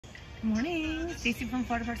Good morning, Stacy from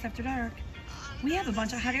Florida Parks After Dark. We have a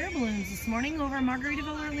bunch of hot air balloons this morning over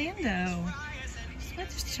Margaritaville, Orlando. Just wanted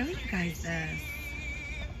to show you guys this.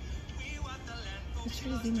 Let's try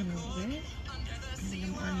to zoom in a little bit. I think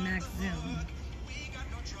I'm on max zoom.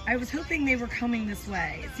 I was hoping they were coming this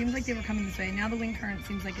way. It seems like they were coming this way. Now the wind current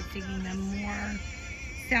seems like it's taking them more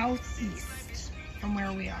southeast from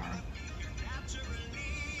where we are.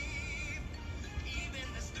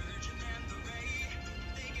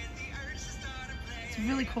 It's a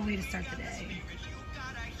really cool way to start the day.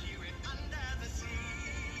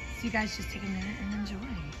 So you guys just take a minute and enjoy.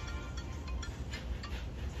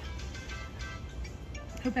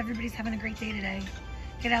 Hope everybody's having a great day today.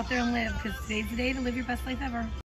 Get out there and live, because today's the day to live your best life ever.